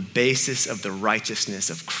on the basis of the righteousness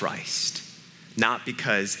of Christ, not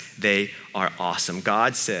because they are awesome.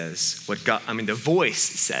 God says the voice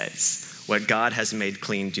says, what God has made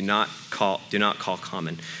clean, do not call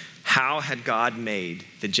common. How had God made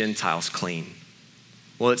the Gentiles clean?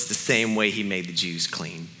 Well, it's the same way he made the Jews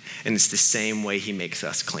clean. And it's the same way he makes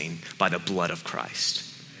us clean, by the blood of Christ.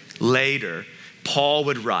 Later, Paul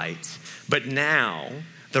would write, but now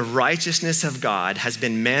the righteousness of God has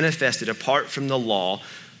been manifested apart from the law,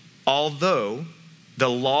 although the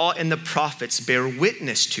law and the prophets bear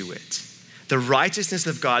witness to it. The righteousness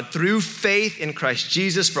of God through faith in Christ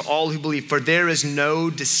Jesus for all who believe, for there is no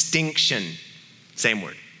distinction. Same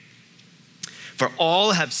word. For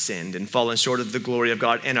all have sinned and fallen short of the glory of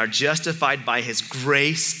God and are justified by his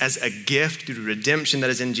grace as a gift through the redemption that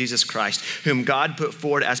is in Jesus Christ, whom God put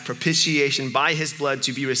forward as propitiation by his blood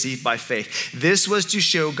to be received by faith. This was to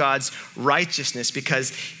show God's righteousness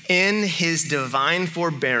because in his divine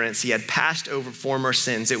forbearance, he had passed over former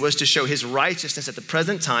sins. It was to show his righteousness at the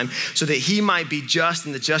present time so that he might be just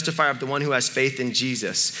and the justifier of the one who has faith in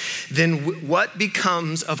Jesus. Then what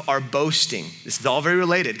becomes of our boasting? This is all very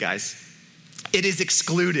related, guys. It is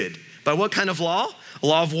excluded. By what kind of law? A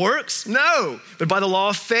law of works? No, but by the law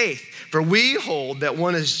of faith. For we hold that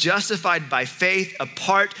one is justified by faith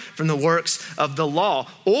apart from the works of the law.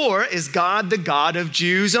 Or is God the God of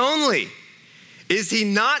Jews only? Is he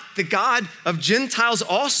not the God of Gentiles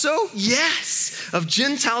also? Yes, of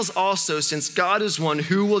Gentiles also, since God is one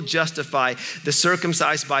who will justify the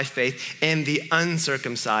circumcised by faith and the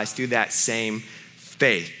uncircumcised through that same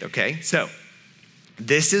faith. Okay, so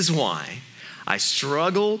this is why I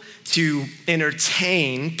struggle to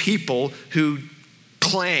entertain people who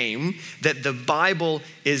claim that the Bible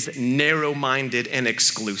is narrow-minded and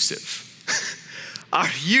exclusive. Are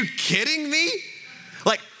you kidding me?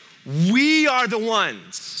 Like, we are the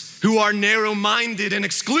ones who are narrow-minded and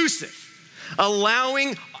exclusive,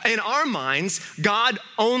 allowing in our minds God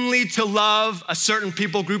only to love a certain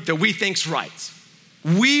people group that we think's right.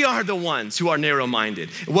 We are the ones who are narrow-minded.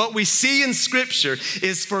 What we see in Scripture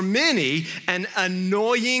is for many an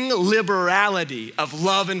annoying liberality of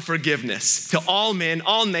love and forgiveness to all men,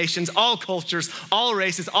 all nations, all cultures, all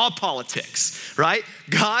races, all politics, right?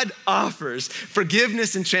 God offers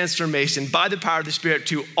forgiveness and transformation by the power of the Spirit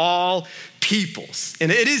to all peoples.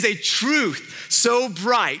 And it is a truth so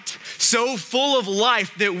bright, so full of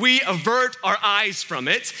life that we avert our eyes from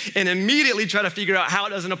it and immediately try to figure out how it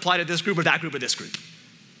doesn't apply to this group or that group or this group.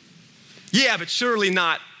 Yeah, but surely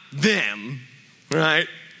not them, right?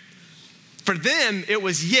 For them, it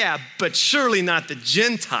was, yeah, but surely not the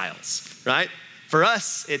Gentiles, right? For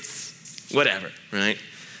us, it's whatever, right?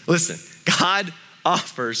 Listen, God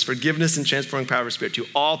offers forgiveness and transforming power of the Spirit to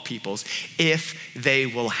all peoples if they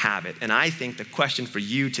will have it. And I think the question for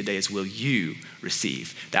you today is, will you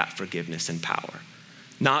receive that forgiveness and power?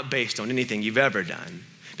 Not based on anything you've ever done,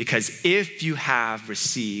 because if you have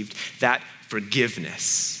received that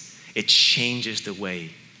forgiveness, it changes the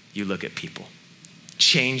way you look at people,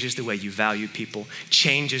 changes the way you value people,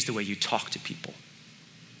 changes the way you talk to people.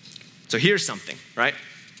 So here's something, right?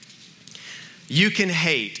 You can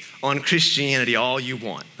hate on Christianity all you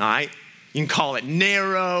want, all right? You can call it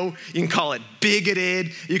narrow, you can call it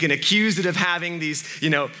bigoted, you can accuse it of having these,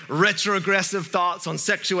 retrogressive thoughts on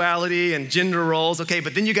sexuality and gender roles, okay?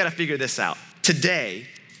 But then you gotta figure this out. Today,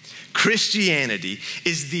 Christianity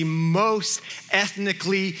is the most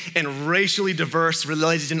ethnically and racially diverse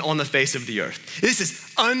religion on the face of the earth. This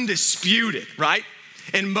is undisputed, right?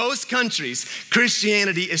 In most countries,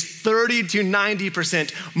 Christianity is 30 to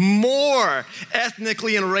 90% more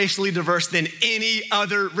ethnically and racially diverse than any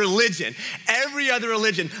other religion. Every other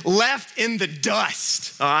religion left in the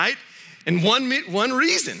dust, all right? And one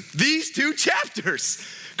reason, these two chapters.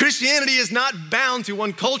 Christianity is not bound to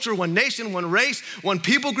one culture, one nation, one race, one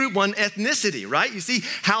people group, one ethnicity, right? You see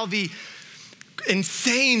how the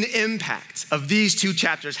insane impact of these two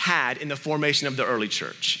chapters had in the formation of the early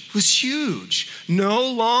church. It was huge. No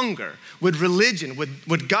longer would religion,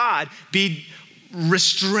 would God be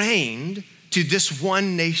restrained to this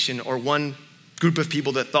one nation or one group of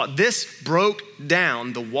people that thought. This broke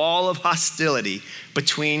down the wall of hostility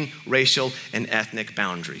between racial and ethnic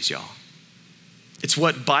boundaries, y'all. It's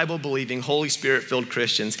what Bible-believing, Holy Spirit-filled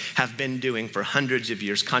Christians have been doing for hundreds of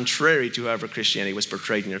years, contrary to however Christianity was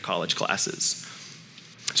portrayed in your college classes.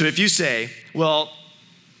 So if you say, well,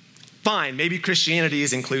 fine, maybe Christianity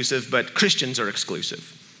is inclusive, but Christians are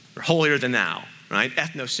exclusive, or holier than thou, right?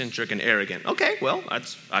 Ethnocentric and arrogant. Okay, well,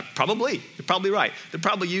 you're probably right. They're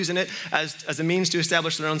probably using it as a means to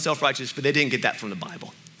establish their own self-righteousness, but they didn't get that from the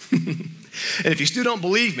Bible. And if you still don't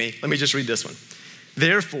believe me, let me just read this one.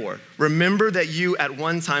 Therefore, remember that you at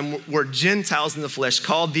one time were Gentiles in the flesh,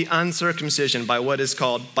 called the uncircumcision by what is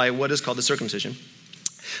called the circumcision,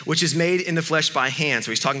 which is made in the flesh by hand.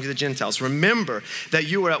 So he's talking to the Gentiles. Remember that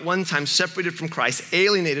you were at one time separated from Christ,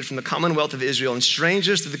 alienated from the commonwealth of Israel, and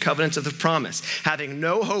strangers to the covenants of the promise, having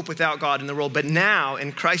no hope without God in the world. But now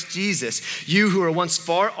in Christ Jesus, you who were once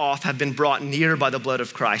far off have been brought near by the blood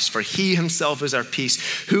of Christ. For he himself is our peace,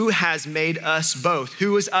 who has made us both.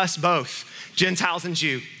 Who is us both? Gentiles and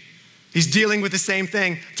Jew. He's dealing with the same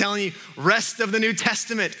thing, telling you rest of the New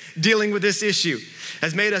Testament dealing with this issue.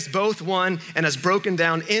 Has made us both one and has broken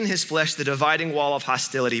down in his flesh the dividing wall of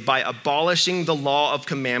hostility by abolishing the law of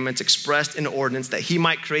commandments expressed in ordinance, that he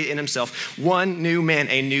might create in himself one new man,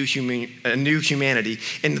 a new humanity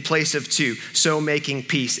in the place of two, so making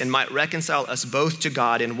peace, and might reconcile us both to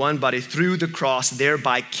God in one body through the cross,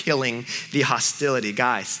 thereby killing the hostility.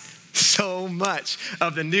 Guys, so much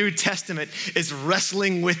of the New Testament is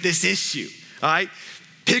wrestling with this issue, all right?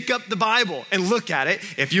 Pick up the Bible and look at it.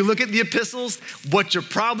 If you look at the epistles, what you're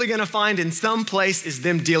probably going to find in some place is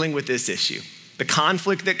them dealing with this issue. The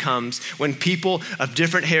conflict that comes when people of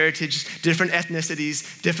different heritage, different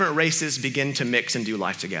ethnicities, different races begin to mix and do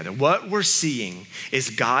life together. What we're seeing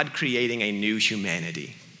is God creating a new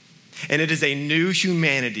humanity. And it is a new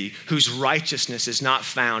humanity whose righteousness is not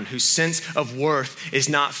found, whose sense of worth is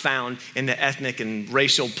not found in the ethnic and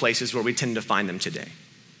racial places where we tend to find them today.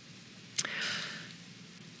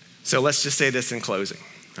 So let's just say this in closing,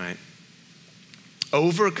 all right?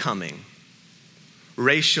 Overcoming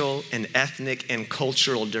racial and ethnic and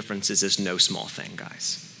cultural differences is no small thing,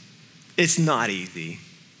 guys. It's not easy.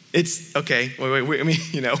 It's, okay, wait, I mean,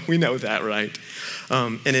 we know that, right?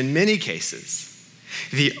 And in many cases,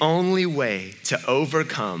 the only way to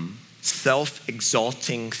overcome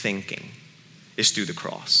self-exalting thinking is through the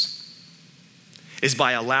cross, is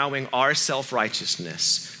by allowing our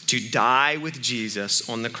self-righteousness to die with Jesus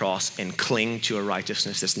on the cross and cling to a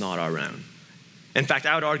righteousness that's not our own. In fact,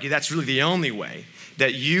 I would argue that's really the only way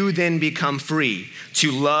that you then become free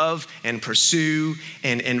to love and pursue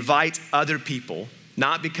and invite other people,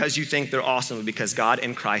 not because you think they're awesome, but because God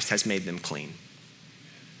in Christ has made them clean.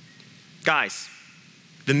 Guys,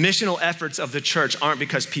 the missional efforts of the church aren't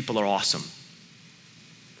because people are awesome.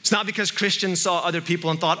 It's not because Christians saw other people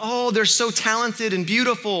and thought, oh, they're so talented and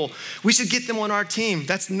beautiful, we should get them on our team.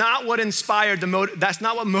 That's not what inspired that's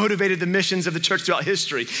not what motivated the missions of the church throughout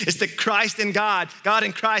history. It's that Christ and God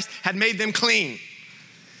and Christ had made them clean.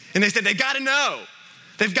 And they said, they've got to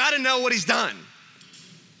know what he's done.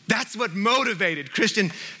 That's what motivated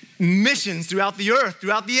Christian missions throughout the earth,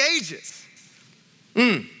 throughout the ages.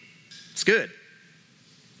 It's good.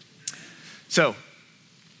 So,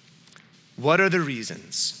 what are the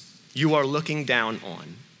reasons you are looking down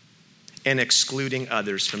on and excluding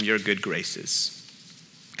others from your good graces?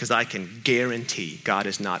 Because I can guarantee God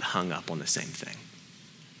is not hung up on the same thing.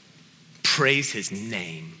 Praise his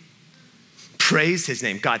name. Praise his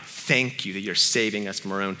name. God, thank you that you're saving us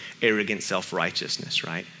from our own arrogant self-righteousness,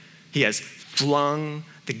 right? He has flung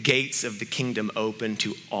the gates of the kingdom open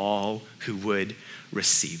to all who would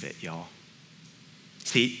receive it, y'all.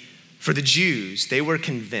 See, for the Jews, they were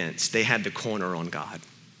convinced they had the corner on God.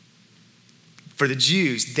 For the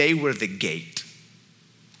Jews, they were the gate.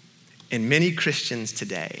 And many Christians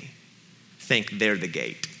today think they're the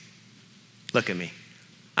gate. Look at me.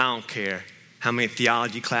 I don't care how many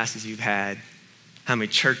theology classes you've had, how many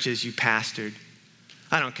churches you pastored.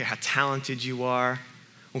 I don't care how talented you are.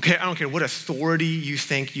 I don't care what authority you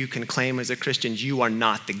think you can claim as a Christian. You are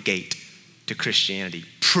not the gate to Christianity.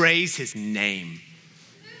 Praise his name.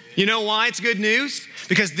 You know why it's good news?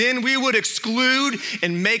 Because then we would exclude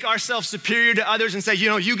and make ourselves superior to others and say,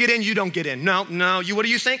 you get in, you don't get in. No, what do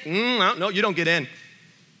you think? No, you don't get in.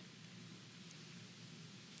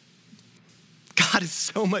 God is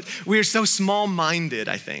so much, we are so small-minded,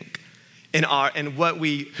 I think, in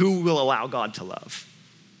who will allow God to love,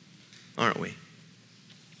 aren't we?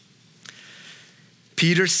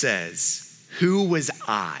 Peter says, who was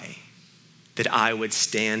I that I would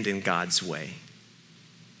stand in God's way?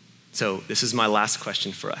 So this is my last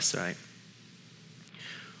question for us, right?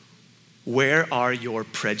 Where are your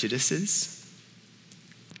prejudices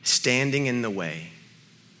standing in the way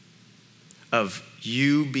of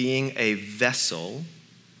you being a vessel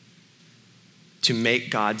to make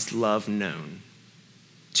God's love known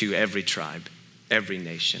to every tribe, every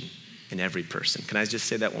nation, and every person? Can I just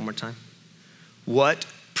say that one more time? What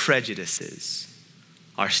prejudices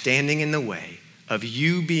are standing in the way of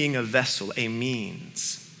you being a vessel, a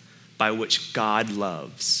means by which God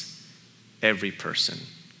loves every person,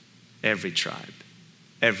 every tribe,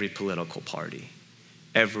 every political party,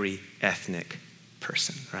 every ethnic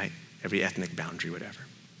person, right? Every ethnic boundary, whatever.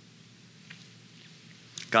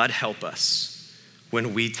 God help us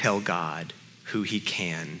when we tell God who he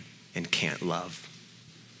can and can't love.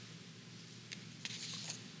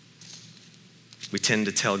 We tend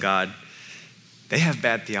to tell God, they have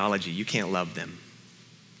bad theology, you can't love them.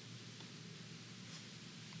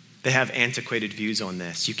 They have antiquated views on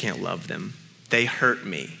this, you can't love them. They hurt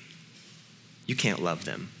me, you can't love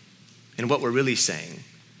them. And what we're really saying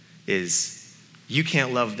is, you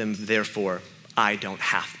can't love them, therefore I don't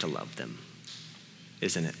have to love them,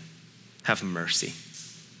 isn't it? Have mercy.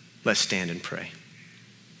 Let's stand and pray.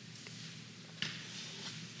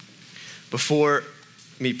 Before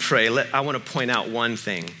me pray, I want to point out one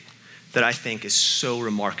thing that I think is so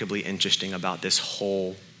remarkably interesting about this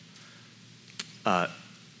whole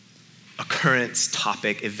occurrence,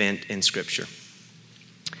 topic, event in Scripture.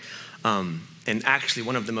 And actually,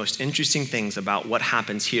 one of the most interesting things about what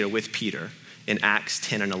happens here with Peter in Acts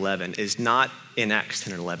 10 and 11 is not in Acts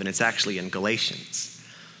 10 and 11, it's actually in Galatians.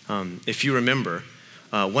 If you remember,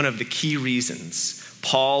 one of the key reasons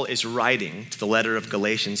Paul is writing to the letter of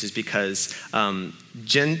Galatians is because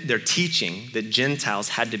they're teaching that Gentiles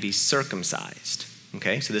had to be circumcised.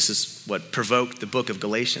 Okay, so this is what provoked the book of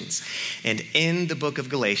Galatians. And in the book of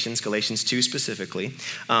Galatians, Galatians 2 specifically,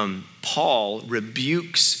 Paul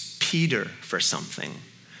rebukes Peter for something.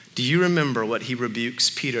 Do you remember what he rebukes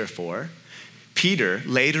Peter for? Peter,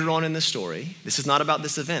 later on in the story, this is not about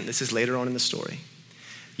this event, this is later on in the story.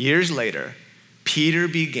 Years later, Peter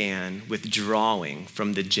began withdrawing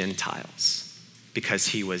from the Gentiles because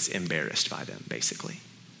he was embarrassed by them, basically.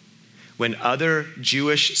 When other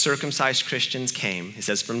Jewish circumcised Christians came, it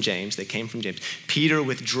says from James, they came from James, Peter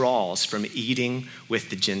withdraws from eating with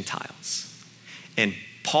the Gentiles. And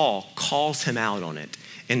Paul calls him out on it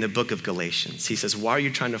in the book of Galatians. He says, why are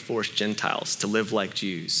you trying to force Gentiles to live like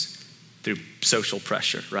Jews through social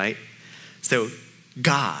pressure, right? So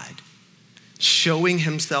God, showing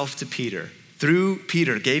himself to Peter, through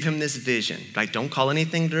Peter, gave him this vision, like, don't call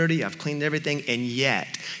anything dirty, I've cleaned everything. And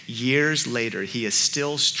yet, years later, he is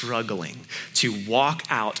still struggling to walk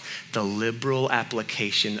out the liberal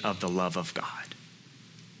application of the love of God.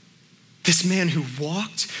 This man who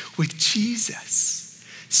walked with Jesus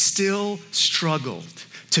still struggled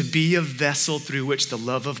to be a vessel through which the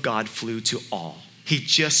love of God flew to all. He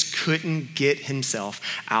just couldn't get himself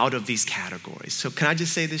out of these categories. So can I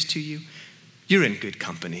just say this to you? You're in good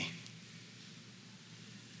company.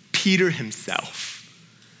 Peter himself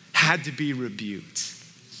had to be rebuked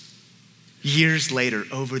years later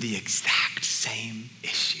over the exact same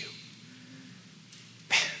issue.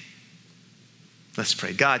 Man, let's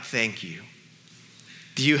pray. God, thank you.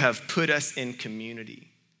 You have put us in community